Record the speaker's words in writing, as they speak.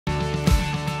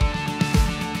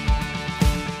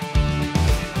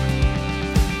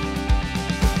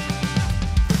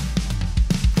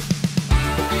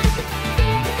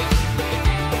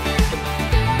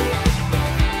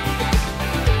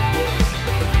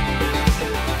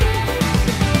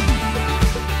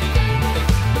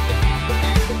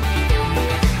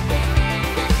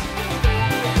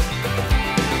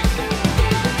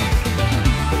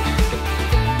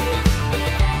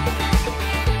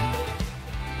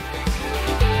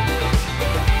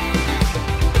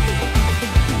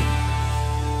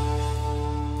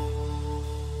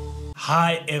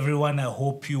Hi everyone, I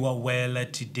hope you are well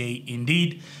today.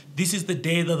 Indeed, this is the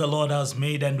day that the Lord has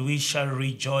made and we shall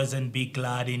rejoice and be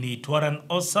glad in it. What an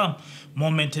awesome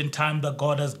moment in time that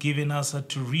God has given us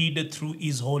to read through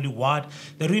His holy word,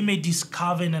 that we may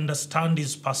discover and understand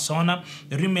His persona,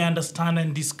 that we may understand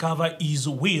and discover His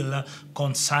will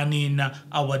concerning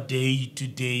our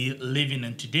day-to-day living.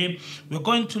 And today, we're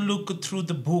going to look through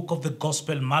the book of the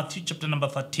Gospel, Matthew chapter number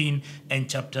 13 and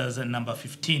chapters number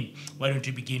 15. Why don't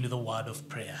we begin with a word of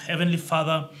prayer? Heavenly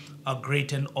Father, our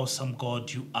great and awesome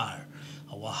God you are.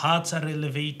 Our hearts are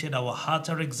elevated, our hearts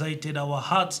are excited, our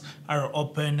hearts are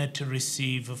open to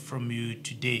receive from you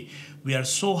today. We are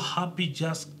so happy,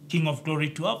 just King of Glory,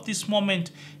 to have this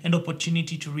moment and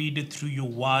opportunity to read through your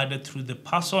word, through the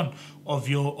person of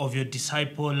your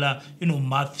disciple,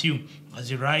 Matthew, as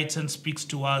he writes and speaks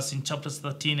to us in chapters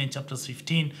 13 and chapters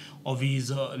 15 of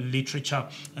his literature.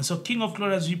 And so, King of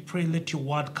Glory, as we pray, let your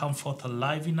word come forth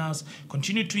alive in us.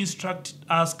 Continue to instruct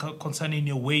us concerning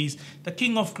your ways. The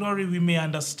King of Glory, we may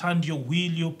understand your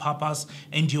will, your purpose,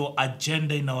 and your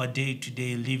agenda in our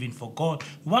day-to-day living for God.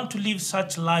 We want to live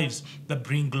such lives that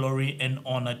bring glory and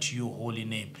honor to your holy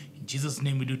name. In Jesus'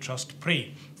 name we do trust,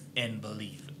 pray, and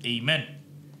believe. Amen.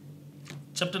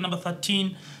 Chapter number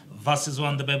 13, verses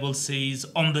 1, the Bible says,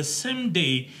 "On the same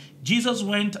day, Jesus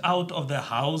went out of the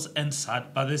house and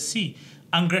sat by the sea,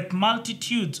 and great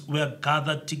multitudes were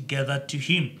gathered together to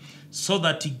him, so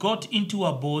that he got into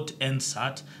a boat and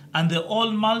sat, and the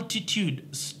whole multitude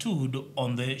stood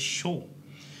on the shore.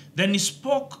 Then he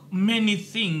spoke many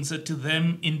things to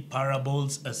them in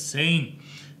parables, saying,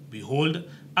 Behold,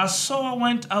 a sower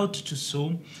went out to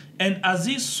sow, and as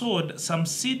he sowed, some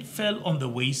seed fell on the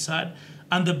wayside,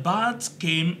 and the birds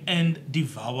came and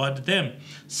devoured them.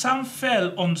 Some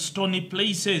fell on stony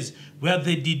places where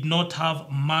they did not have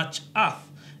much earth,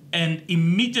 and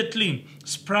immediately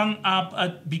sprang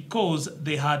up because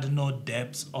they had no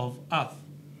depth of earth.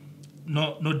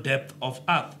 No depth of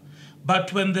earth.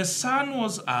 But when the sun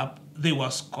was up, they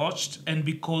were scorched, and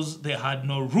because they had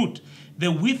no root, they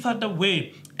withered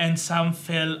away, and some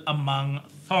fell among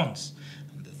thorns.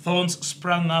 And the thorns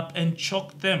sprang up and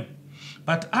choked them.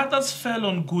 But others fell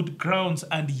on good grounds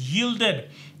and yielded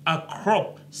a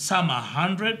crop, some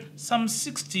 100, some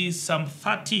 60, some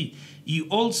 30. He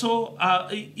also,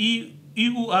 he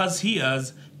who has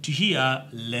ears to hear,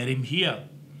 let him hear.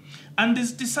 And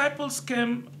his disciples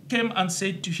came and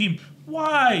said to him,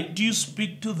 Why do you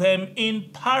speak to them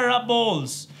in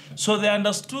parables? So they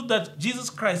understood that Jesus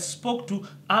Christ spoke to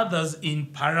others in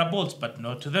parables, but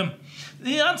not to them.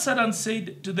 He answered and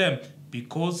said to them,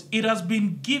 Because it has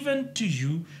been given to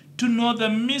you to know the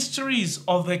mysteries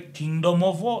of the kingdom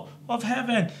of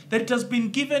heaven. That it has been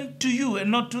given to you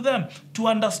and not to them, to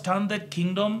understand the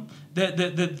kingdom,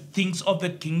 the things of the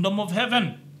kingdom of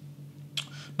heaven.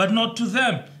 But not to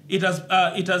them. It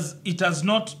has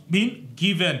not been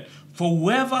given. For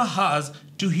whoever has,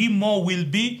 to him more will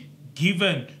be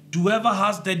given. To whoever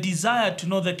has the desire to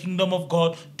know the kingdom of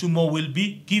God, to more will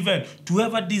be given. To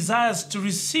whoever desires to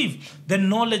receive the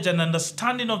knowledge and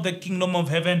understanding of the kingdom of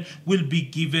heaven will be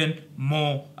given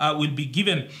more, will be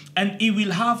given. And he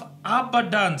will have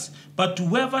abundance. But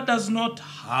whoever does not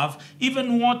have,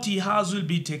 even what he has will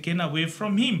be taken away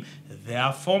from him.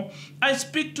 Therefore, I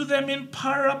speak to them in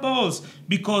parables,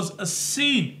 because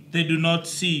seeing they do not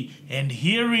see, and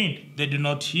hearing they do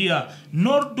not hear,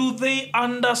 nor do they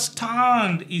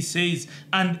understand, he says.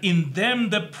 And in them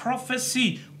the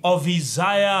prophecy of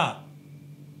Isaiah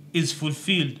is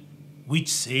fulfilled, which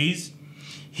says,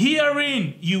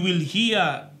 Hearing you will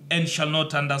hear and shall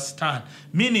not understand.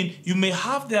 Meaning, you may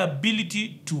have the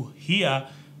ability to hear,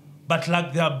 but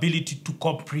lack the ability to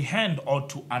comprehend or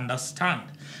to understand.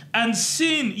 And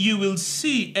seeing you will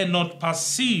see and not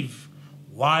perceive.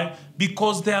 Why?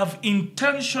 Because they have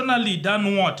intentionally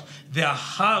done what? The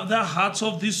hearts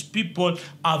of these people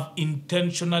have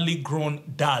intentionally grown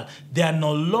dull. They are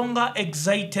no longer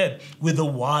excited with the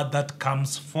word that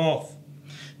comes forth.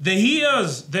 The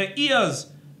ears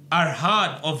are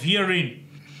hard of hearing,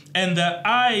 and the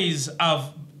eyes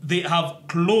have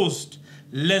closed,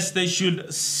 lest they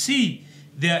should see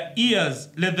their ears,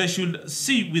 lest they should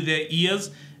see with their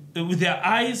ears, with their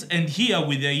eyes, and hear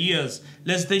with their ears,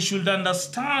 lest they should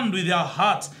understand with their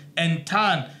hearts and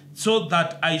turn, so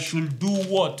that I should do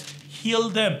what? Heal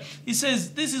them. He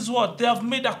says, this is what? They have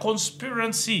made a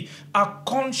conspiracy, a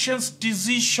conscious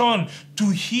decision to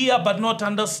hear but not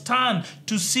understand,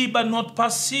 to see but not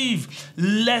perceive.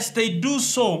 Lest they do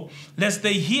so, lest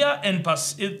they hear and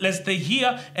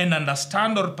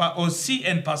understand, or see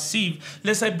and perceive,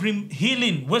 lest I bring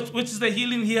healing. Which is the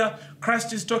healing here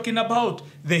Christ is talking about?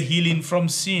 The healing from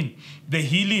sin, the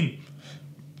healing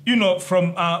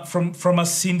from a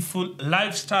sinful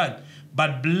lifestyle.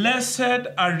 But blessed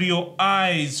are your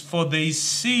eyes, for they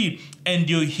see, and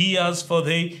your ears, for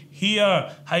they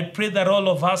hear. I pray that all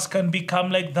of us can become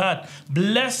like that.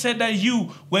 Blessed are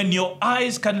you when your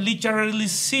eyes can literally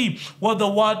see what the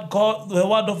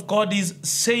word of God is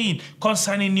saying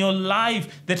concerning your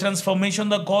life, the transformation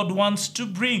that God wants to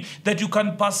bring, that you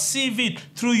can perceive it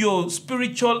through your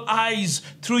spiritual eyes,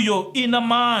 through your inner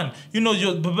man.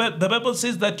 The Bible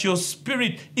says that your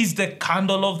spirit is the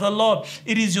candle of the Lord.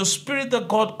 It is your spirit that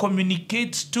God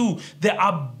communicates to, the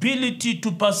ability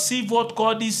to perceive what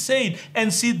God is saying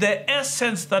and see the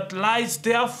essence that lies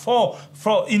therefore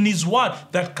in his word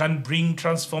that can bring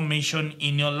transformation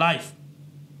in your life.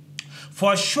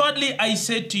 For assuredly I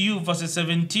say to you, verse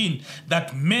 17,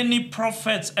 that many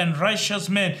prophets and righteous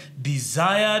men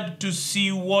desired to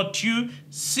see what you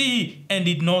see and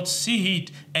did not see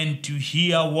it, and to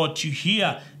hear what you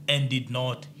hear and did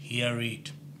not hear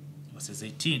it. Verse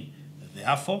 18,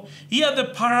 therefore, hear the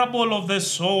parable of the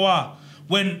sower.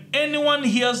 When anyone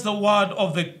hears the word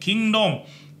of the kingdom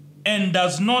and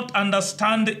does not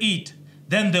understand it,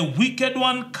 then the wicked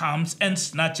one comes and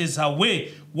snatches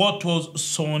away what was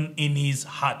sown in his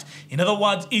heart. In other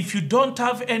words, if you don't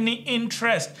have any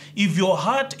interest, if your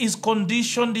heart is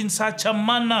conditioned in such a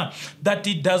manner that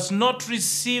it does not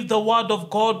receive the word of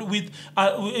God with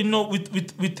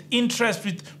interest,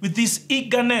 with this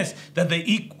eagerness, that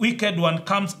the wicked one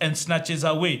comes and snatches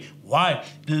away. Why?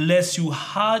 Lest you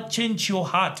change your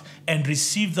heart and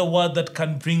receive the word that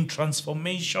can bring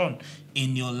transformation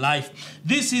in your life.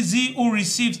 This is he who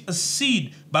receives a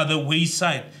seed by the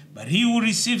wayside. But he who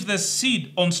receives the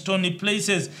seed on stony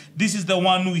places, this is the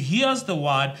one who hears the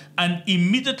word and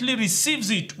immediately receives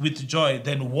it with joy.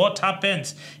 Then what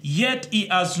happens? Yet he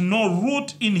has no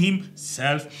root in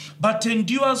himself, but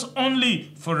endures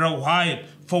only for a while.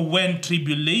 For when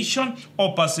tribulation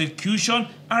or persecution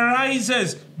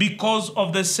arises because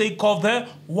of the sake of the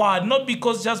word, not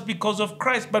just because of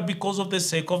Christ, but because of the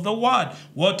sake of the word,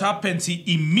 what happens? He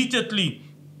immediately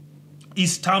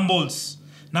stumbles.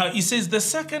 Now, he says the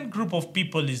second group of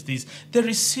people is this. They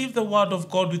receive the word of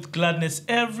God with gladness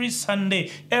every Sunday,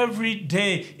 every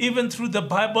day, even through the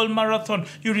Bible marathon.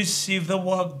 You receive the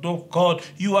word of God.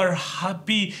 You are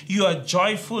happy. You are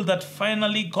joyful that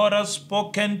finally God has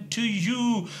spoken to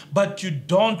you. But you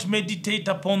don't meditate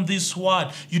upon this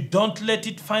word. You don't let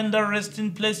it find a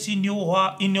resting place in your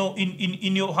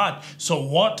heart. So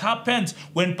what happens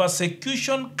when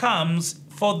persecution comes?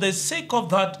 For the sake of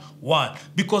that word,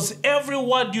 because every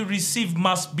word you receive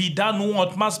must be done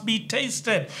what? Must be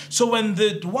tasted. So when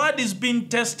the word is being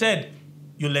tested,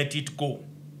 you let it go.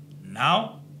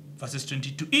 Now, verses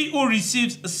 22, he who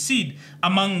receives a seed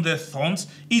among the thorns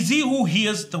is he who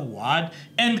hears the word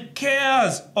and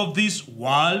cares of this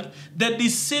world, the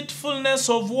deceitfulness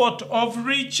of what? Of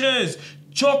riches.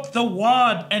 Choke the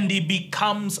word and he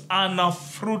becomes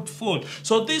unfruitful.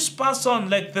 So this person,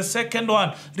 like the second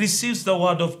one, receives the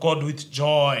word of God with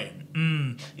joy.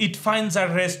 It finds a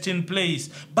resting place.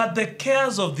 But the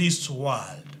cares of this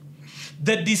world,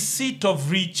 the deceit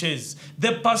of riches,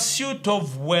 the pursuit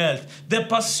of wealth, the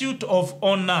pursuit of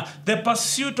honor, the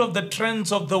pursuit of the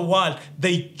trends of the world,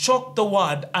 they choke the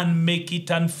word and make it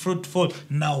unfruitful.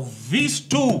 Now these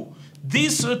two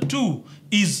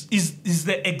is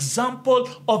the example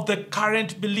of the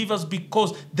current believers,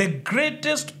 because the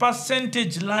greatest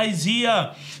percentage lies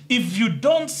here. If you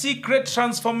don't see great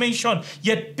transformation,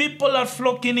 yet people are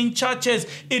flocking in churches,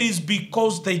 it is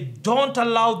because they don't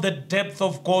allow the depth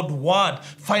of God's word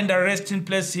find a resting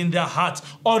place in their hearts.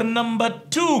 Or number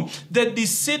two, the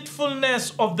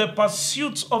deceitfulness of the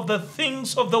pursuits of the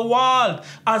things of the world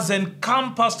has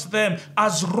encompassed them,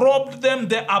 has robbed them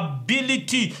the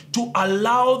ability to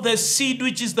allow the seed,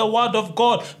 which is the word of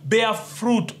God, bear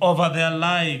fruit over their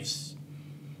lives.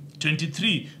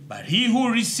 23, but he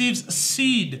who receives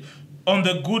seed on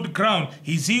the good ground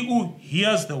is he who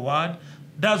hears the word,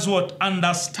 does what?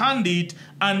 Understand it,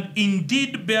 and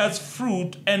indeed bears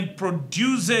fruit and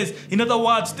produces. In other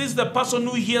words, this is the person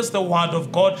who hears the word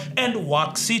of God and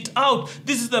works it out.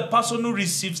 This is the person who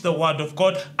receives the word of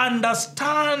God,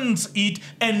 understands it,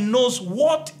 and knows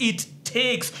what it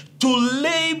takes to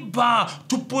labor,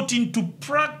 to put into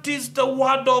practice the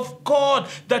word of God,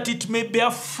 that it may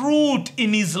bear fruit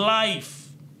in his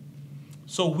life.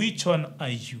 So which one are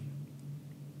you?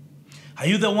 Are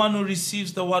you the one who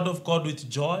receives the word of God with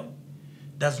joy,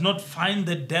 does not find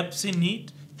the depths in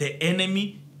it, the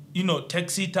enemy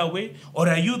takes it away? Or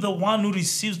are you the one who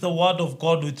receives the word of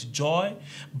God with joy?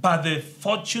 But the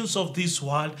fortunes of this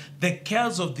world, the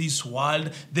cares of this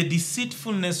world, the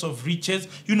deceitfulness of riches,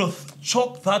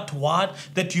 choke that word,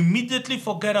 that you immediately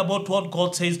forget about what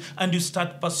God says and you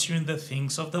start pursuing the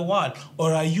things of the world?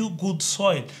 Or are you good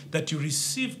soil, that you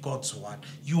receive God's word,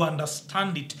 you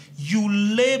understand it, you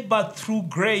labor through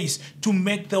grace to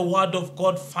make the word of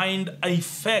God find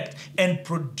effect and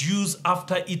produce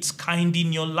after its kind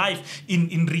in your life,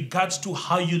 in regards to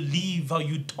how you live, how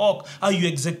you talk, how you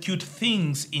execute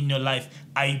things in your life?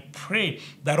 I pray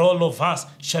that all of us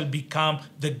shall become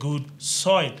the good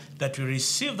soil, that we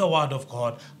receive the word of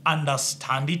God,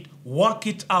 understand it, work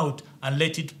it out, and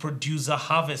let it produce a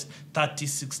harvest 30,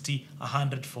 60,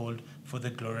 100-fold for the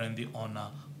glory and the honor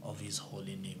of his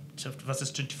holy name.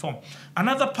 Verses 24.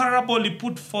 Another parable he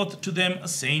put forth to them,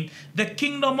 saying, the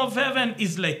kingdom of heaven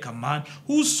is like a man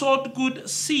who sowed good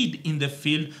seed in the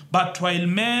field, but while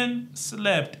men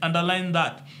slept, underline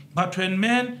that, but when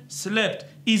men slept,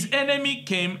 his enemy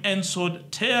came and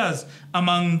sowed tares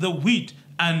among the wheat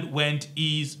and went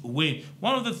his way.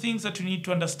 One of the things that you need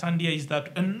to understand here is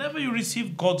that whenever you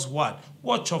receive God's word,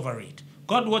 watch over it.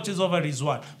 God watches over his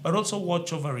word, but also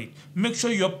watch over it. Make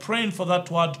sure you're praying for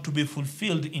that word to be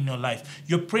fulfilled in your life.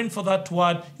 You're praying for that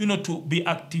word, to be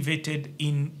activated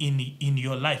in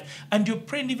your life. And you're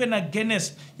praying even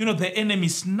against, the enemy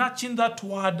snatching that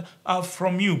word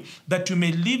from you, that you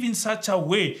may live in such a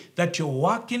way that you're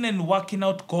working and working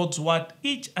out God's word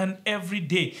each and every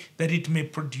day, that it may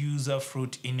produce a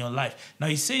fruit in your life. Now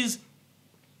he says,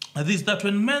 this, that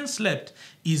when men slept,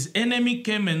 his enemy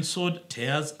came and sowed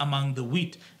tares among the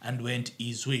wheat and went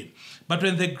his way. But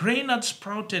when the grain had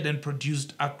sprouted and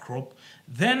produced a crop,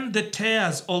 then the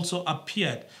tares also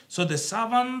appeared. So the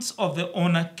servants of the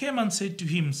owner came and said to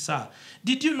him, Sir,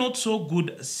 did you not sow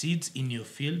good seeds in your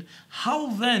field? How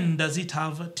then does it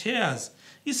have tares?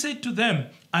 He said to them,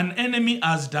 an enemy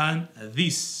has done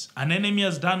this. An enemy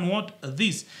has done what?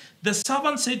 This. The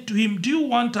servant said to him, do you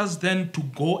want us then to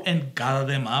go and gather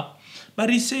them up? But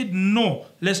he said, no,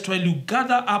 lest while you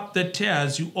gather up the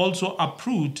tares, you also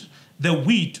uproot the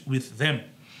wheat with them.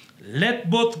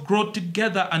 Let both grow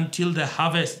together until the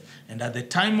harvest. And at the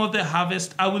time of the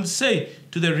harvest, I will say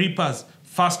to the reapers,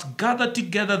 first gather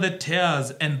together the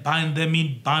tares and bind them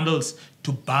in bundles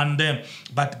to burn them,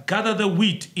 but gather the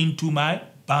wheat into my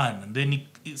barn. And then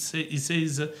he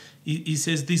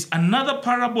says this, another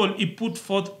parable he put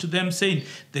forth to them, saying,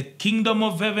 the kingdom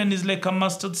of heaven is like a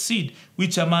mustard seed,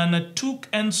 which a man took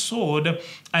and sowed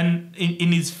and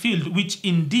in his field, which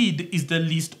indeed is the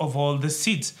least of all the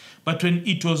seeds. But when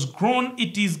it was grown,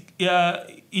 it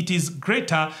is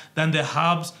greater than the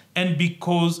herbs, and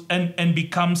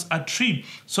becomes a tree,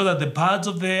 so that the birds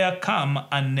of the air come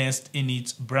and nest in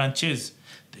its branches.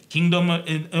 The kingdom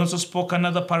also spoke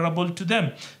another parable to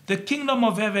them. The kingdom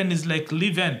of heaven is like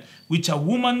leaven, which a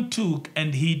woman took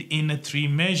and hid in 3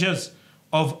 measures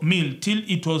of meal, till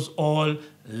it was all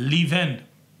leavened.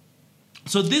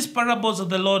 So these parables that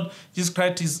the Lord Jesus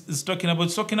Christ is talking about,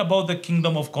 he's talking about the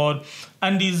kingdom of God,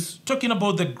 and he's talking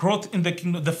about the growth in the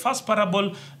kingdom. The first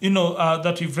parable,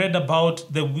 that we've read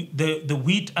about, the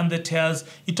wheat and the tares,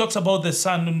 he talks about the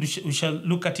son, and we shall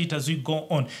look at it as we go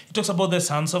on. He talks about the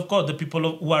sons of God, the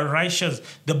people who are righteous,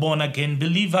 the born-again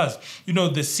believers.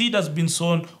 The seed has been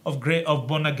sown of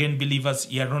born-again believers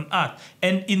here on earth.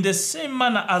 And in the same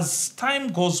manner, as time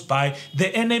goes by,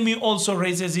 the enemy also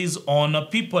raises his own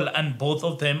people, and both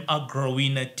of them are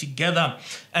growing together.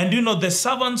 And the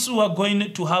servants who are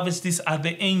going to harvest this are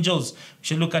the angels. We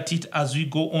shall look at it as we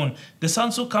go on. The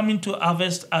sons who come into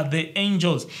harvest are the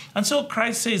angels. And so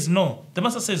Christ says, no. The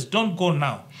master says, don't go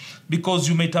now, because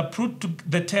you might uproot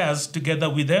the tares together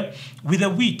with the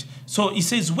wheat. So he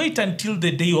says, wait until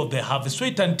the day of the harvest.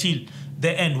 Wait until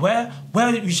the end, where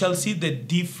we shall see the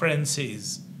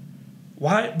differences.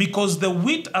 Why? Because the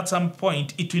wheat at some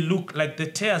point, it will look like the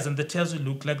tares, and the tares will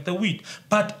look like the wheat.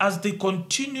 But as they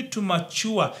continue to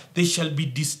mature, there shall be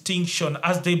distinction.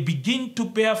 As they begin to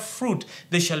bear fruit,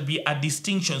 there shall be a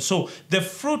distinction. So the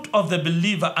fruit of the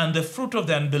believer and the fruit of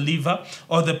the unbeliever,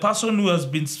 or the person who has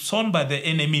been sown by the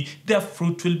enemy, their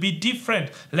fruit will be different.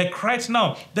 Like right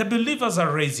now, the believers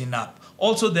are raising up.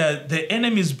 Also, the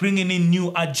enemy is bringing in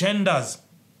new agendas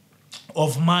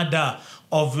of murder,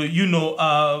 of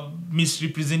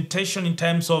misrepresentation in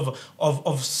terms of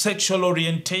sexual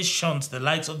orientations, the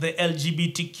likes of the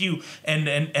LGBTQ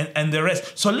and the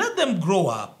rest. So let them grow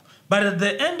up. But at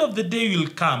the end of the day will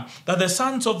come that the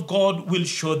sons of God will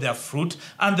show their fruit,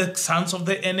 and the sons of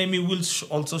the enemy will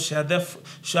also show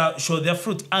their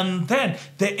fruit. And then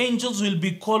the angels will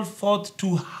be called forth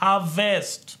to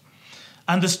harvest.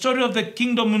 And the story of the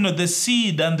kingdom, the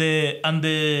seed and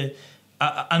the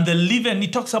leaven,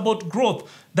 it talks about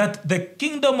growth, that the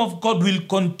kingdom of God will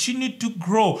continue to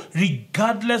grow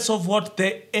regardless of what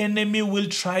the enemy will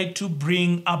try to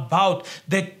bring about.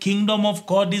 The kingdom of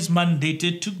God is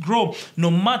mandated to grow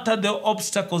no matter the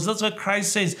obstacles. That's why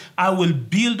Christ says, I will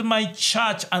build my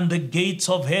church and the gates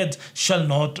of hell shall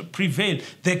not prevail.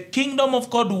 The kingdom of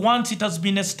God, once it has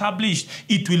been established,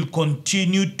 it will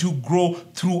continue to grow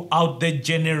throughout the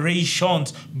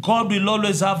generations. God will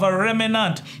always have a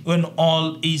remnant when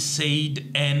all is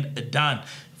said and done.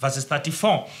 Verses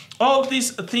 34, all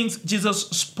these things Jesus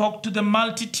spoke to the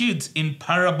multitudes in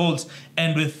parables,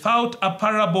 and without a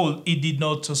parable he did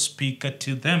not speak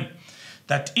to them,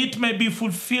 that it may be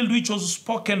fulfilled which was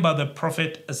spoken by the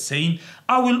prophet, saying,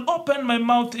 I will open my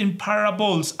mouth in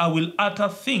parables, I will utter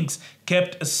things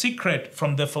kept a secret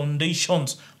from the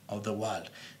foundations of the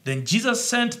world. Then Jesus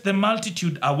sent the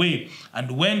multitude away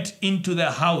and went into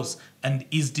the house, and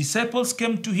his disciples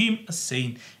came to him,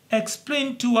 saying,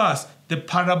 explain to us the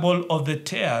parable of the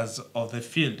tares of the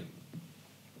field.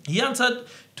 He answered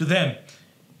to them,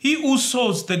 he who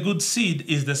sows the good seed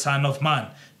is the Son of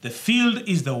Man. The field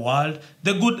is the world.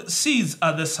 The good seeds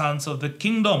are the sons of the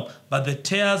kingdom, but the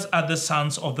tares are the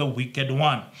sons of the wicked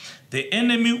one. The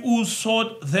enemy who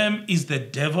sowed them is the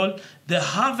devil. The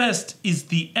harvest is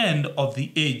the end of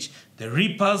the age. The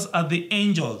reapers are the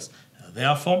angels.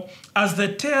 Therefore, as the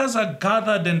tares are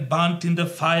gathered and burnt in the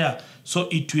fire, so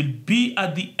it will be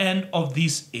at the end of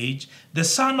this age. The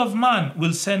Son of Man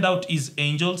will send out his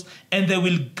angels, and they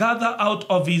will gather out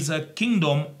of his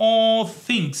kingdom all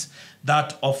things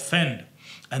that offend,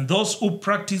 and those who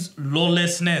practice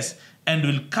lawlessness, and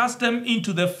will cast them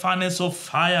into the furnace of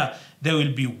fire. There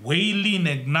will be wailing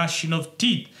and gnashing of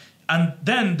teeth, and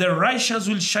then the righteous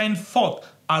will shine forth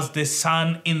as the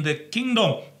sun in the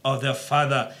kingdom of their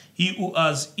Father. He who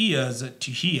has ears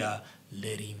to hear,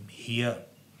 let him hear.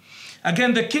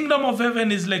 Again, the kingdom of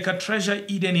heaven is like a treasure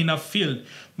hidden in a field,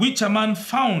 which a man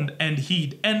found and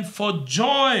hid, and for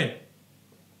joy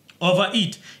over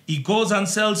it, he goes and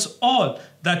sells all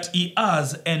that he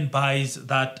has and buys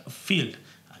that field.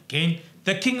 Again,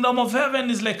 the kingdom of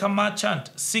heaven is like a merchant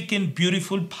seeking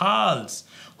beautiful pearls,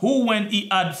 who, when he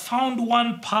had found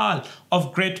one pearl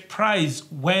of great price,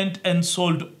 went and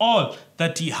sold all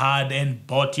that he had and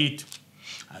bought it.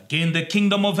 Again, the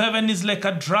kingdom of heaven is like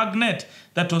a dragnet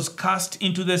that was cast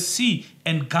into the sea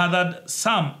and gathered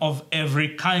some of every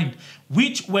kind,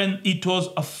 which when it was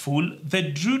full, they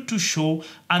drew to shore,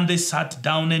 and they sat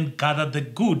down and gathered the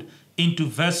good into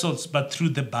vessels, but threw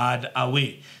the bad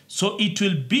away. So it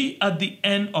will be at the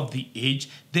end of the age.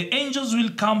 The angels will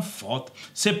come forth,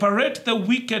 separate the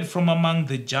wicked from among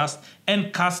the just,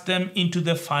 and cast them into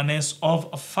the furnace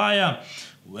of fire,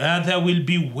 where there will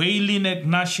be wailing and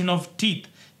gnashing of teeth.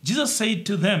 Jesus said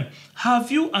to them,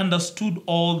 have you understood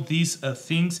all these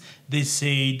things? They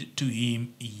said to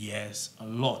him, yes,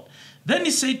 Lord. Then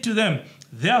he said to them,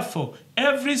 therefore,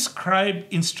 every scribe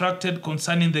instructed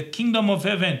concerning the kingdom of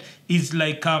heaven is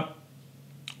like a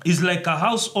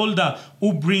householder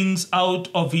who brings out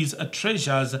of his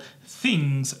treasures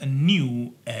things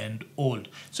new and old.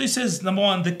 So he says, number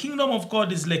one, the kingdom of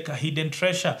God is like a hidden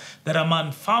treasure that a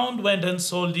man found, went and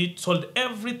sold it, sold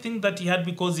everything that he had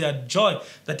because he had joy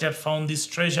that he had found this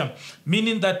treasure.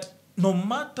 Meaning that no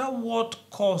matter what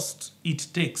cost it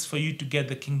takes for you to get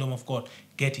the kingdom of God,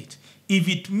 get it. If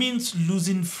it means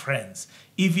losing friends,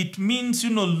 if it means,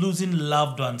 losing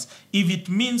loved ones, if it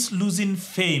means losing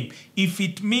fame, if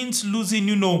it means losing,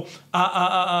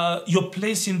 your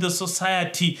place in the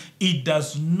society, it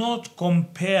does not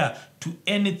compare to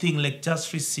anything like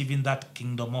just receiving that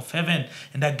kingdom of heaven.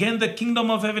 And again, the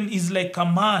kingdom of heaven is like a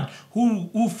man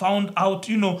who found out,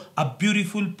 a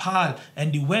beautiful pearl,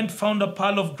 and he went, found a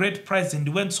pearl of great price, and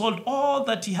he went, sold all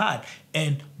that he had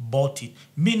and bought it.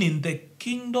 Meaning the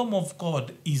kingdom of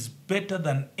God is better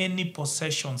than any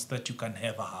possessions that you can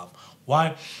ever have.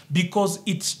 Why? Because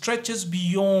it stretches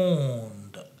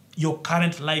beyond your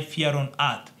current life here on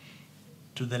earth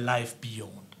to the life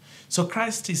beyond. So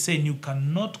Christ is saying you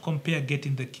cannot compare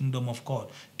getting the kingdom of God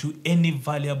to any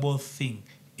valuable thing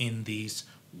in this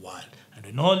world. And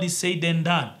when all is said and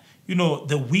done,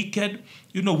 the wicked,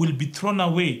 will be thrown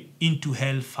away into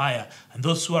hellfire. And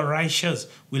those who are righteous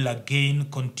will again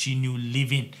continue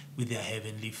living with their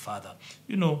heavenly Father.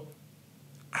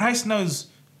 Christ now is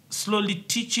slowly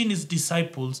teaching his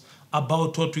disciples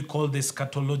about what we call the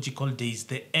eschatological days,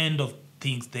 the end of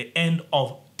things, the end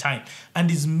of time,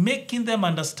 and is making them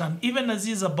understand, even as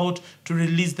he is about to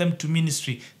release them to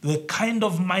ministry, the kind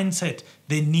of mindset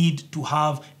they need to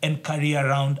have and carry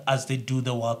around as they do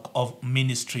the work of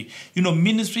ministry. You know,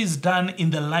 ministry is done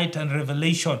in the light and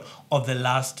revelation of the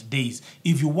last days.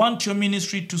 If you want your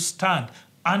ministry to stand,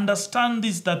 understand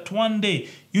this, that one day,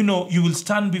 you know, you will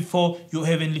stand before your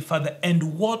Heavenly Father,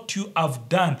 and what you have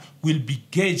done will be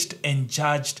gauged and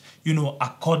judged, you know,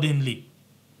 accordingly.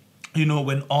 You know,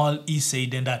 when all is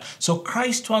said and done. So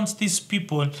Christ wants these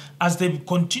people, as they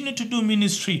continue to do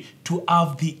ministry, to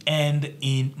have the end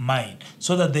in mind,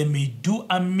 so that they may do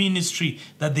a ministry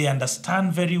that they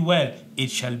understand very well.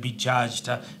 It shall be judged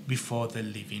before the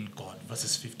living God.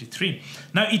 Verses 53.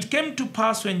 Now it came to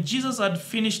pass, when Jesus had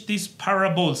finished these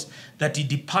parables, that he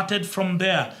departed from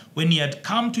there. When he had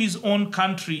come to his own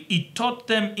country, he taught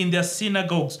them in their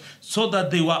synagogues, so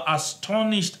that they were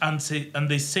astonished, and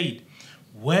they said,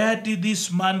 "Where did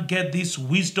this man get this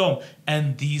wisdom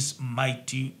and these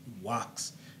mighty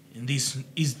works?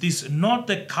 Is this not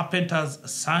the carpenter's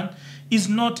son? Is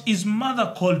not his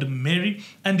mother called Mary,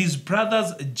 and his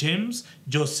brothers James,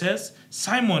 Joseph,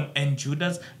 Simon, and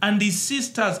Judas, and his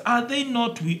sisters? Are they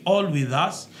not all with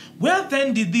us? Where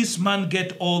then did this man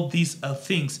get all these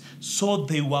things?" So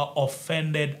they were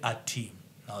offended at him.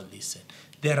 Now listen.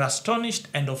 They're astonished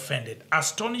and offended.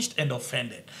 Astonished and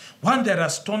offended. One, they're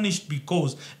astonished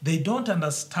because they don't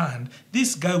understand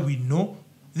this guy we know.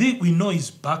 We know his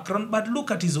background, but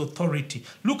look at his authority.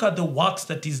 Look at the works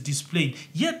that he's displayed.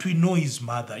 Yet we know his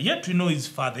mother. Yet we know his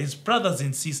father, his brothers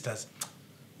and sisters.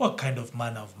 What kind of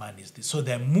manner of man is this? So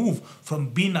they move from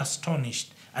being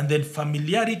astonished, and then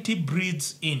familiarity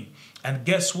breeds in. And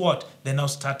guess what? They now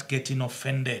start getting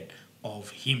offended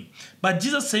of him. But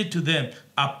Jesus said to them,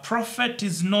 "A prophet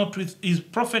is not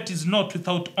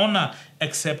without honor,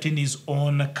 except in his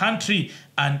own country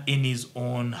and in his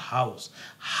own house."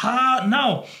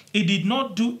 Now he did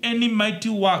not do any mighty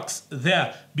works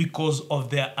there because of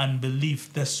their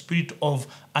unbelief, the spirit of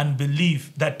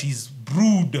unbelief that is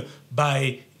brewed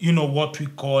by, you know, what we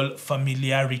call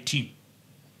familiarity.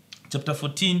 Chapter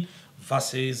 14,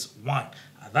 verses 1.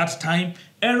 At that time,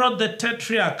 Herod the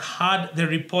Tetrarch heard the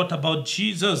report about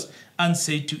Jesus, and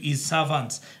said to his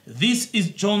servants, "This is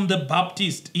John the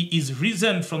Baptist. He is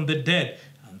risen from the dead,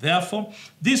 and therefore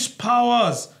these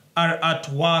powers are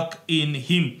at work in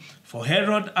him." For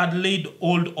Herod had laid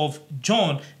hold of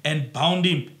John and bound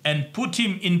him and put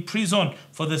him in prison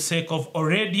for the sake of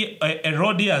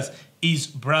Herodias, his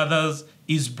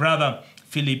brother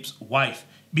Philip's wife,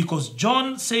 because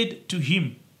John said to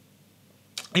him,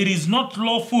 "It is not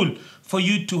lawful for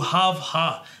you to have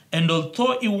her." And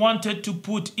although he wanted to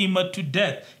put him to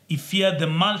death, he feared the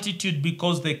multitude,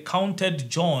 because they counted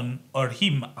John or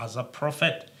him as a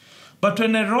prophet. But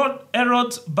when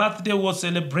Herod's birthday was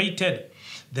celebrated,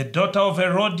 the daughter of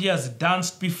Herodias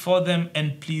danced before them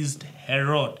and pleased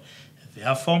Herod.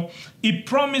 Therefore, he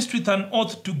promised with an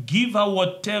oath to give her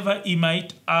whatever he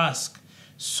might ask.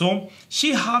 So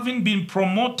she, having been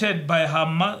prompted by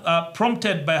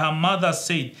her mother,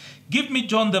 said, "Give me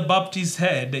John the Baptist's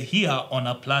head here on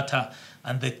a platter."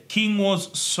 And the king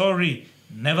was sorry.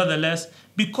 Nevertheless,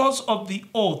 because of the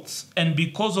oaths and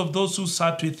because of those who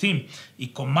sat with him, he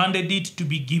commanded it to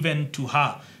be given to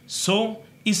her. So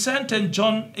he sent, and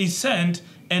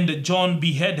John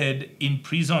beheaded in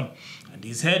prison. And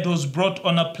his head was brought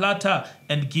on a platter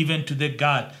and given to the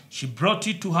guard. She brought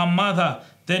it to her mother.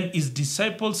 Then his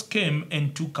disciples came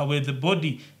and took away the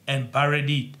body and buried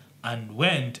it, and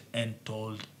went and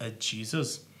told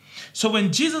Jesus. So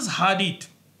when Jesus heard it,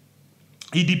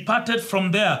 he departed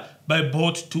from there by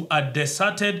boat to a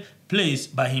deserted place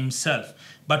by himself.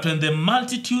 But when the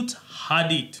multitudes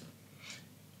heard it,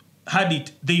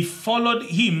 they followed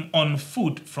him on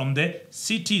foot from the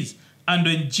cities. And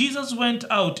when Jesus went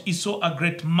out, he saw a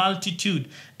great multitude,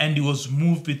 and he was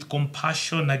moved with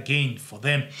compassion again for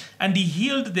them. And he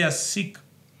healed their sick.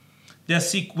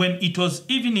 When it was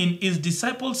evening, his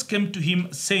disciples came to him,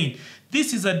 saying,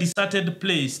 "This is a deserted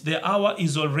place. The hour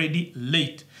is already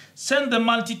late. Send the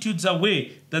multitudes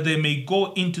away, that they may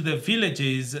go into the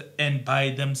villages and buy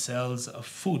themselves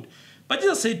food." But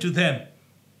Jesus said to them,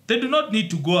 "They do not need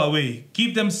to go away.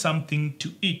 Give them something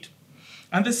to eat."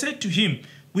 And they said to him,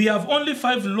 "We have only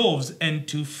 5 loaves and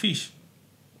 2 fish."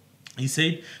 He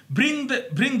said, Bring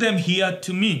them here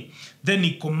to me." Then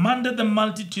he commanded the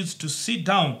multitudes to sit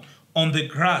down on the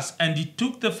grass, and he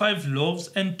took the 5 loaves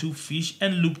and 2 fish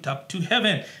and looked up to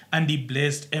heaven, and he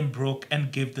blessed and broke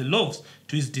and gave the loaves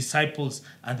to his disciples,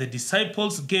 and the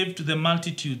disciples gave to the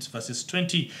multitudes. Verses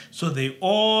 20. So they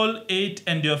all ate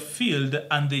and were filled,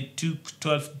 and they took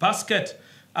 12 baskets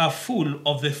full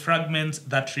of the fragments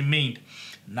that remained.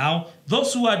 Now,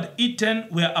 those who had eaten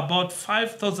were about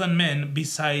 5,000 men,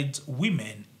 besides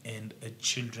women and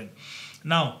children.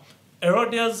 Now,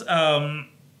 Herod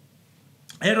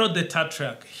the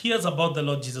Tetrarch hears about the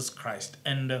Lord Jesus Christ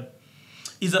and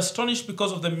is astonished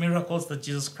because of the miracles that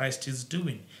Jesus Christ is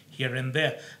doing here and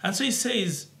there. And so he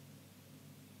says,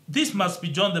 this must be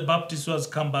John the Baptist who has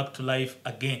come back to life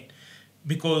again,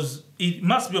 because it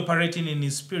must be operating in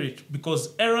his spirit,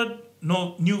 because Herod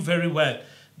knew very well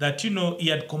that, he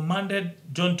had commanded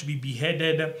John to be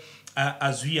beheaded,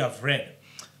 as we have read.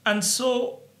 And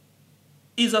so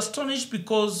he's astonished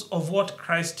because of what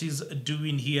Christ is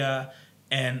doing here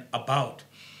and about.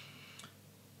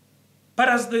 But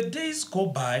as the days go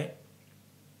by,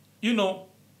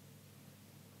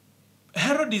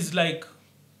 Herod is like,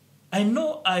 I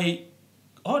know I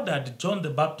ordered John the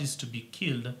Baptist to be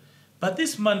killed, but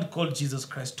this man called Jesus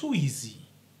Christ, too easy.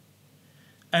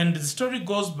 And the story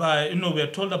goes by, we are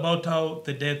told about how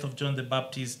the death of John the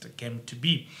Baptist came to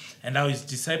be, and how his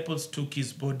disciples took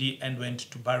his body and went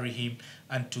to bury him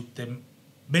and took the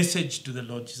message to the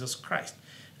Lord Jesus Christ.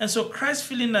 And so Christ,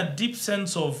 feeling a deep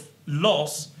sense of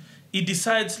loss, he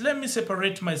decides, let me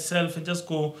separate myself and just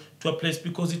go to a place,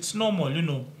 because it's normal,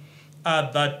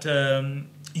 that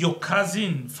your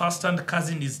cousin, first-hand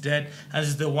cousin, is dead and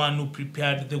is the one who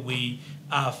prepared the way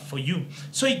for you.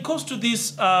 So he goes to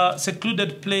this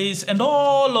secluded place, and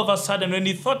all of a sudden, when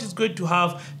he thought he's going to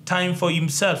have time for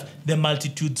himself, the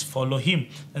multitudes follow him.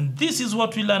 And this is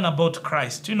what we learn about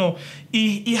Christ.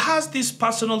 He has this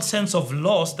personal sense of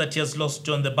loss, that he has lost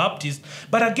John the Baptist,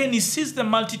 but again, he sees the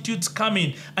multitudes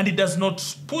coming and he does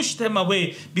not push them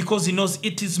away, because he knows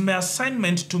it is my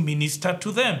assignment to minister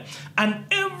to them. And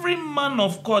every man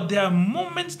of God, there are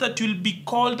moments that you'll be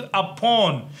called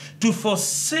upon to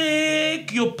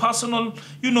forsake your personal,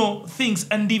 things,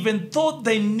 and even though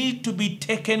they need to be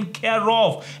taken care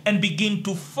of, and begin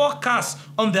to focus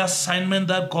on the assignment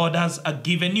that God has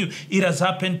given you. It has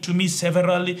happened to me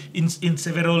severally in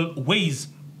several ways.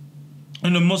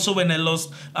 More so when I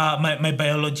lost my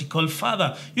biological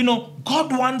father.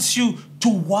 God wants you to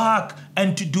work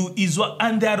and to do his work.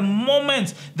 And there are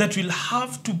moments that we'll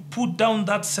have to put down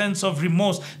that sense of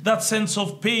remorse, that sense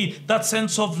of pain, that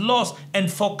sense of loss,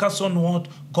 and focus on what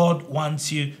God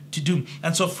wants you to do.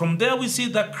 And so from there we see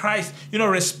that Christ,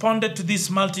 responded to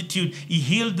this multitude. He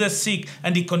healed the sick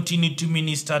and he continued to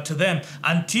minister to them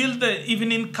until the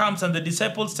evening comes and the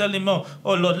disciples tell him, oh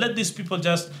Lord, let these people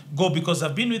just go, because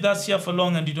they've been with us here for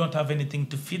long and you don't have anything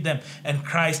to feed them. And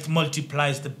Christ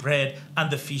multiplies the bread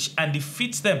and the fish and he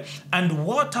feeds them. And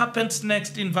what happens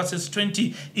next in verses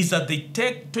 20 is that they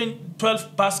take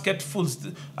 12 basketfuls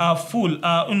full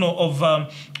of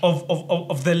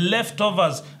the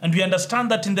leftovers. And we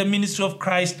understand that in the ministry of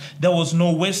Christ, there was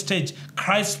no wastage.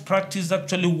 Christ practiced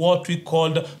actually what we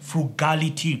called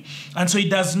frugality. And so he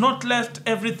does not let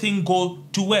everything go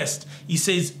to waste. He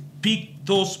says, pick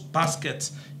those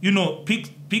baskets,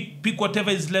 pick whatever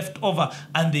is left over.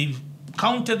 And they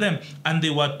counted them, and they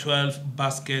were 12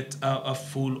 baskets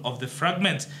full of the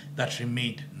fragments that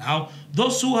remained. Now,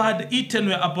 those who had eaten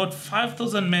were about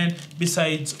 5,000 men,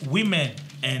 besides women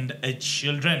and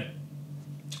children.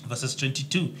 Verses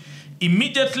 22.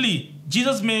 Immediately,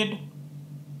 Jesus made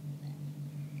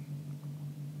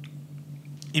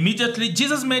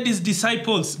his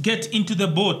disciples get into the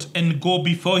boat and go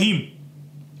before him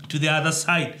to the other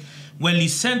side, while he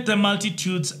sent the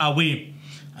multitudes away.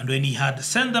 And when he had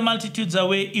sent the multitudes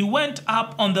away, he went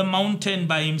up on the mountain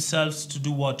by himself to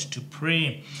do what? To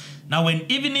pray. Now when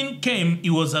evening came, he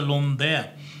was alone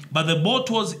there. But the boat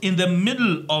was in the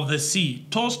middle of the sea,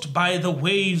 tossed by the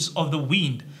waves of the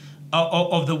wind,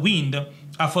 for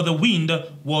the wind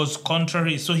was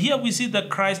contrary. So here we see that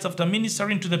Christ, after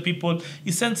ministering to the people,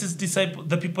 he sends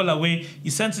the people away. He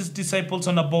sends his disciples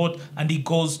on a boat, and he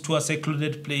goes to a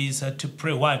secluded place to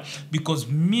pray. Why? Because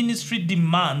ministry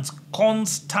demands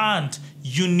constant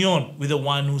union with the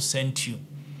one who sent you.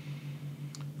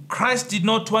 Christ did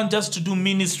not want just to do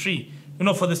ministry,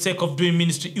 for the sake of doing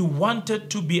ministry. He wanted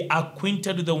to be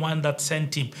acquainted with the one that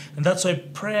sent him. And that's why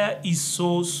prayer is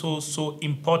so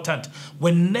important.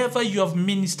 Whenever you have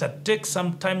ministered, take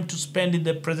some time to spend in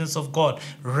the presence of God.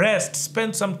 Rest,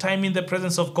 spend some time in the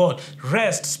presence of God.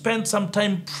 Rest, spend some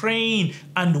time praying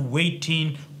and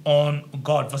waiting on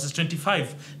God. Verses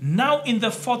 25. Now in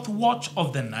the fourth watch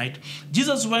of the night,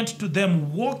 Jesus went to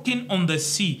them walking on the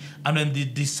sea. And when the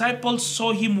disciples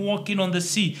saw him walking on the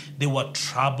sea, they were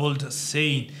troubled,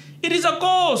 saying, "It is a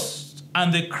ghost!"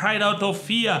 And they cried out of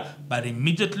fear. But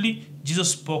immediately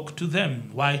Jesus spoke to them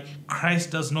why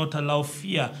Christ does not allow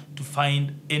fear to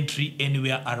find entry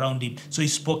anywhere around him. So he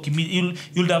spoke immediately.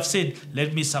 You would have said,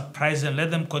 let me surprise them, let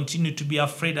them continue to be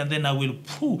afraid, and then I will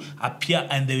appear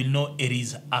and they will know it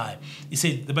is I. He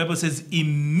said, the Bible says,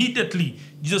 immediately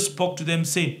Jesus spoke to them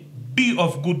saying, be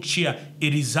of good cheer,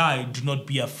 it is I, do not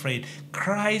be afraid.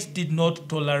 Christ did not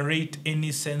tolerate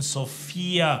any sense of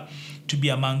fear to be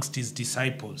amongst his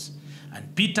disciples.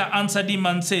 And Peter answered him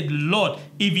and said, Lord,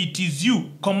 if it is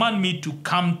you, command me to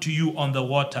come to you on the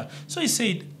water. So he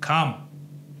said, come.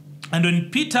 And when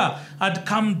Peter had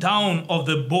come down of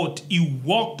the boat, he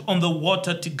walked on the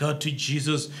water to go to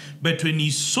Jesus. But when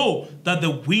he saw that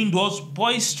the wind was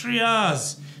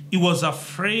boisterous, he was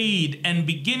afraid, and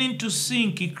beginning to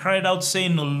sink, he cried out,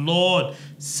 saying, Lord,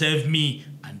 save me.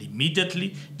 And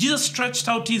immediately Jesus stretched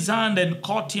out his hand and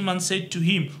caught him and said to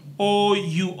him, O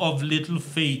you of little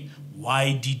faith,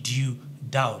 why did you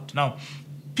doubt? Now,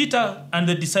 Peter and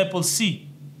the disciples see,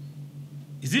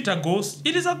 is it a ghost?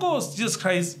 It is a ghost. Jesus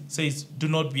Christ says, do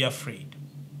not be afraid.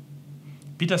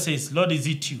 Peter says, Lord, is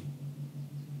it you?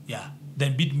 Yeah.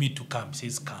 Then bid me to come. He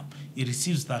says, come. He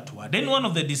receives that word. Then one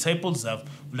of the disciples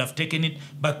will have taken it.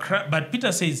 But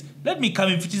Peter says, let me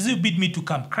come. If it is you, bid me to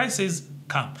come. Christ says,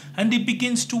 come. And he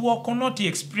begins to walk on what he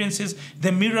experiences,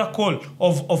 the miracle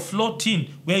of floating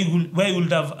where he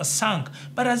would have sunk.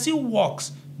 But as he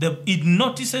walks, it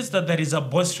notices that there is a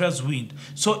boisterous wind.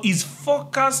 So his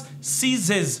focus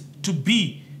ceases to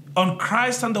be on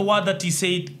Christ and the word that he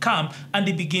said, come, and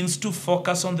he begins to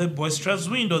focus on the boisterous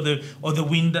wind or the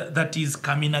wind that is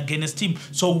coming against him.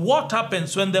 So what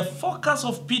happens when the focus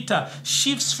of Peter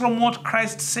shifts from what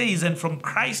Christ says and from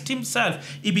Christ himself?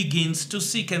 He begins to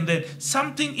seek, and then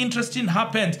something interesting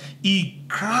happens. He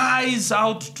cries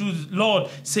out to the Lord,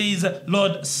 says,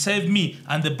 Lord, save me.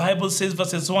 And the Bible says,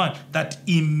 verses 1, that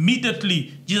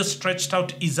immediately Jesus stretched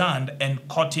out his hand and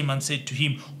caught him and said to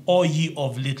him, O ye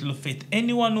of little faith,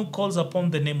 anyone who calls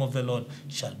upon the name of the Lord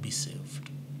shall be saved.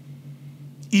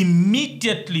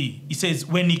 Immediately, he says,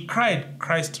 when he cried,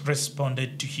 Christ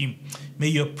responded to him. May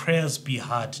your prayers be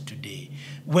heard today.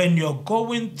 When you're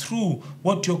going through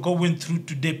what you're going through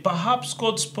today, perhaps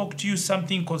God spoke to you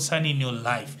something concerning your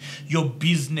life, your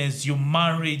business, your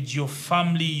marriage, your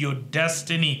family, your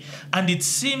destiny, and it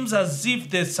seems as if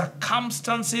the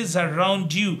circumstances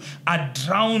around you are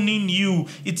drowning you.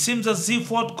 It seems as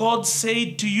if what God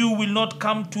said to you will not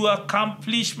come to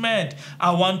accomplishment.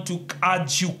 I want to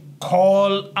urge you,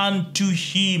 call unto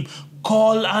him.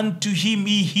 Call unto him,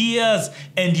 he hears,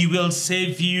 and he will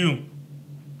save you.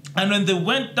 And when they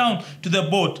went down to the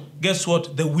boat, guess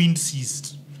what? The wind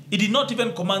ceased. He did not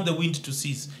even command the wind to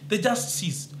cease. They just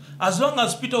ceased. As long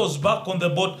as Peter was back on the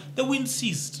boat, the wind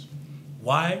ceased.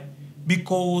 Why?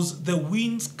 Because the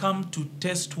winds come to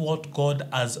test what God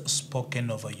has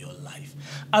spoken over your life.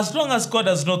 As long as God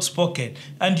has not spoken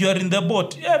and you are in the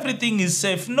boat, everything is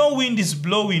safe. No wind is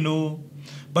blowing, oh.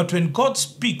 But when God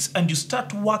speaks and you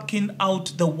start working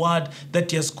out the word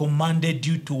that he has commanded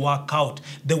you to work out,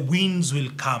 the winds will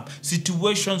come,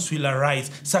 situations will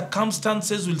arise,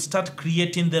 circumstances will start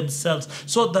creating themselves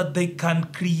so that they can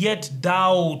create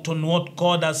doubt on what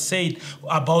God has said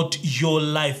about your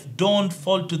life. Don't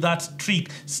fall to that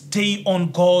trick. Stay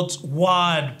on God's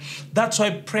word. That's why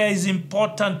prayer is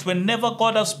important. Whenever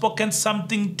God has spoken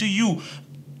something to you,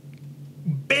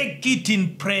 bake it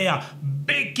in prayer.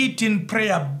 Bake it in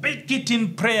prayer, bake it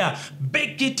in prayer,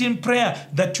 bake it in prayer,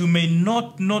 that you may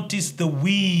not notice the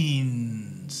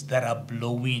winds that are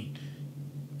blowing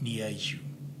near you.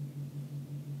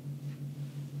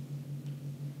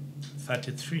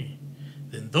 33.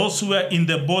 Then those who were in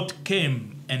the boat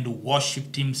came and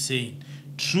worshipped him, saying,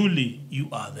 Truly you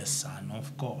are the Son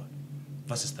of God.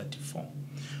 Verses 34.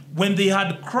 When they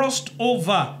had crossed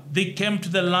over, they came to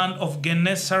the land of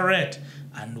Gennesaret.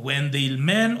 And when the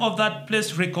men of that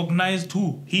place recognized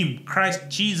him, Christ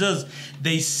Jesus,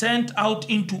 they sent out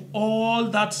into all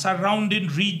that surrounding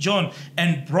region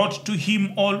and brought to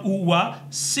him all who were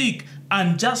sick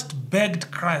and just begged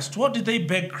Christ. What did they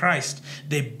beg Christ?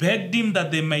 They begged him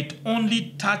that they might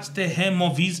only touch the hem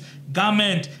of his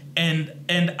garment, and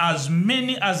as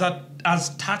many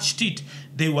as touched it,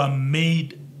 they were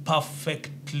made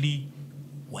perfectly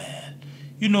well.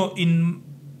 You know,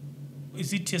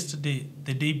 is it yesterday,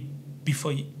 the day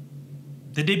before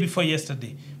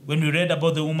yesterday, when we read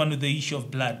about the woman with the issue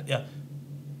of blood? Yeah,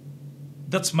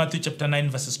 that's Matthew chapter 9,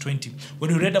 verses 20.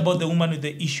 When we read about the woman with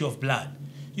the issue of blood,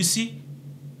 you see,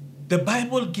 the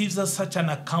Bible gives us such an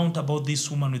account about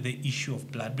this woman with the issue of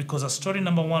blood because her story,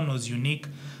 number one, was unique.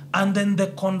 And then the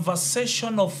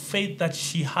conversation of faith that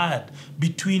she had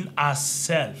between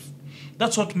herself.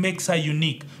 That's what makes her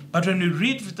unique. But when we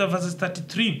read verses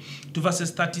 33 to verses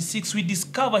 36, we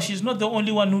discover she's not the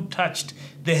only one who touched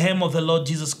the hem of the Lord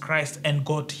Jesus Christ and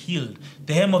got healed.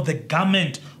 The hem of the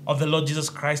garment of the Lord Jesus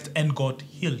Christ and got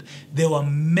healed. There were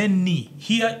many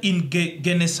here in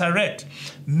Gennesaret.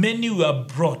 Many were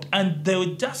brought, and they were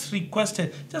just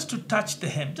requested just to touch the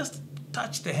hem, just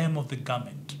touch the hem of the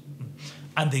garment,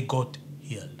 and they got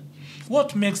healed.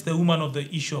 What makes the woman of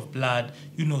the issue of blood,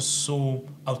 so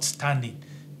outstanding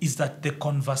is that the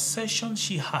conversation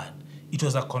she had, it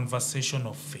was a conversation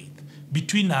of faith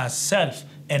between herself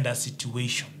and her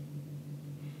situation.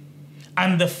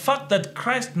 And the fact that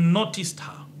Christ noticed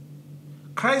her,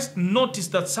 Christ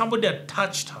noticed that somebody had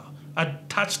touched him,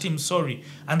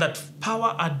 and that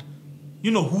power had,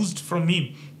 oozed from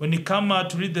him. When you come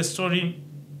to read the story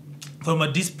from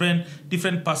a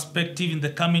different perspective in the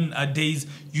coming days,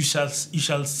 you shall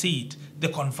see it. The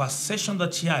conversation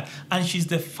that she had. And she's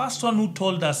the first one who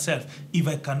told herself, if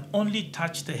I can only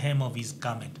touch the hem of his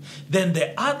garment. Then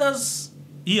the others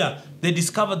here, they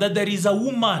discovered that there is a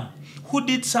woman who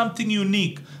did something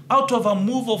unique out of a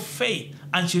move of faith,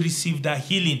 and she received a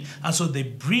healing. And so they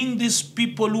bring these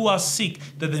people who are sick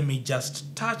that they may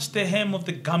just touch the hem of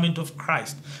the garment of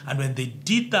Christ. And when they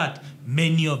did that,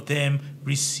 many of them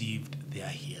received their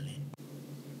healing.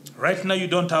 Right now you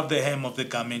don't have the hem of the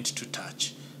garment to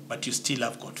touch, but you still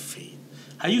have got faith.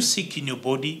 Are you sick in your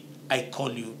body? I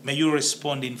call you. May you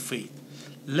respond in faith.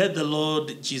 Let the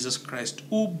Lord Jesus Christ,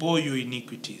 who bore your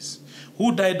iniquities,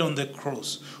 who died on the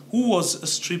cross, who was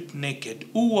stripped naked,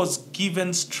 who was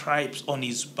given stripes on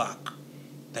his back,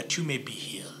 that you may be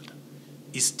healed,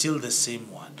 is still the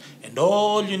same one. And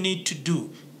all you need to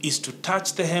do is to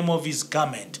touch the hem of his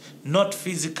garment, not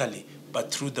physically,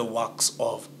 but through the works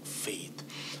of faith.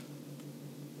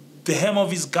 The hem of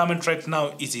his garment right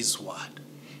now is his word.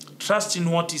 Trust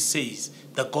in what he says,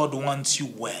 that God wants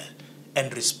you well,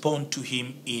 and respond to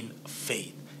him in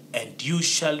faith, and you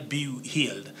shall be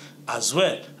healed as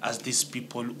well as these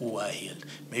people who are healed.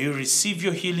 May you receive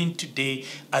your healing today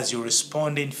as you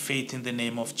respond in faith in the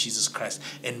name of Jesus Christ.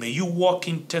 And may you walk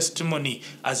in testimony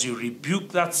as you rebuke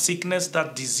that sickness,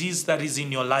 that disease that is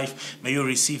in your life. May you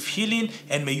receive healing,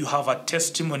 and may you have a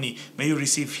testimony. May you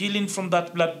receive healing from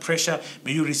that blood pressure.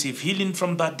 May you receive healing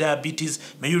from that diabetes.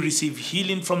 May you receive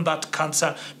healing from that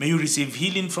cancer. May you receive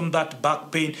healing from that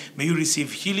back pain. May you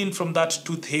receive healing from that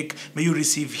toothache. May you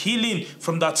receive healing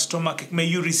from that stomachache. May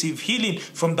you receive healing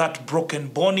from that broken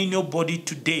bone in your body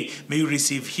today. May you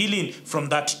receive healing from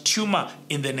that tumor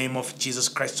in the name of Jesus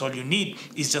Christ. All you need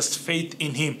is just faith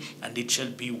in him, and it shall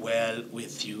be well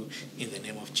with you in the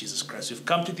name of Jesus Christ. We've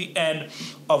come to the end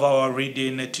of our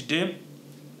reading today.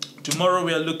 Tomorrow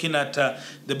we are looking at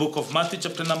the book of Matthew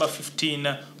chapter number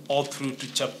 15 all through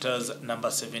to chapters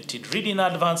number 17. Read in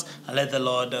advance and let the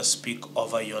Lord speak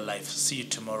over your life. See you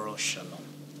tomorrow. Shalom.